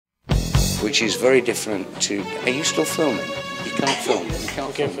which is very different to... Are you still filming? You can't film. You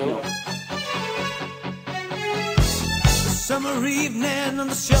can't film. No. Summer evening on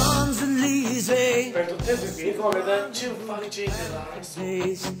the Champs-Élysées.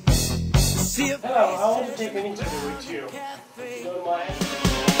 Hello, I want to take an interview with you. Don't mind.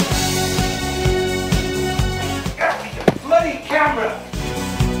 Bloody camera!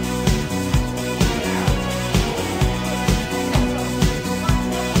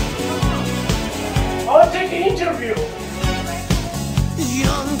 I want to take an interview.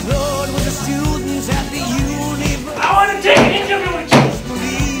 Young blood with the students at the university. I want to take an interview with you.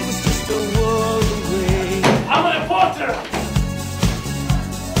 Believe it's just a world away. I'm a reporter.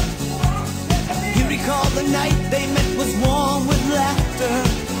 He recalled the night they met was warm with laughter.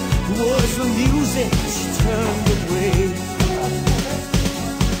 Words from music, she turned away.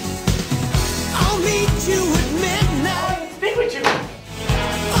 I'll meet you at midnight. Speak with you.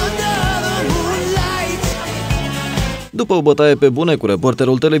 Under the moonlight. După o bătaie pe bune cu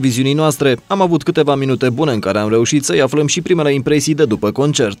reporterul televiziunii noastre, am avut câteva minute bune în care am reușit să-i aflăm și primele impresii de după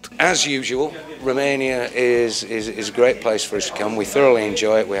concert. As usual, Romania is a great place for us to come. We thoroughly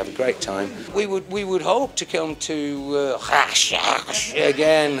enjoy it. We have a great time. We would hope to come to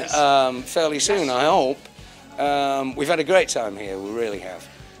again fairly soon. I hope. We've had a great time here. We really have.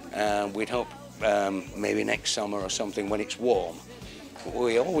 We'd hope maybe next summer or something when it's warm.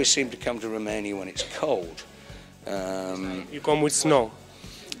 We always seem to come to Romania when it's cold. You come with snow?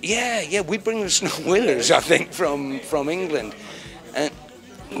 Yeah, we bring the snow with us, I think, from England. And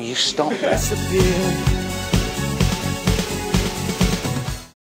you stop that.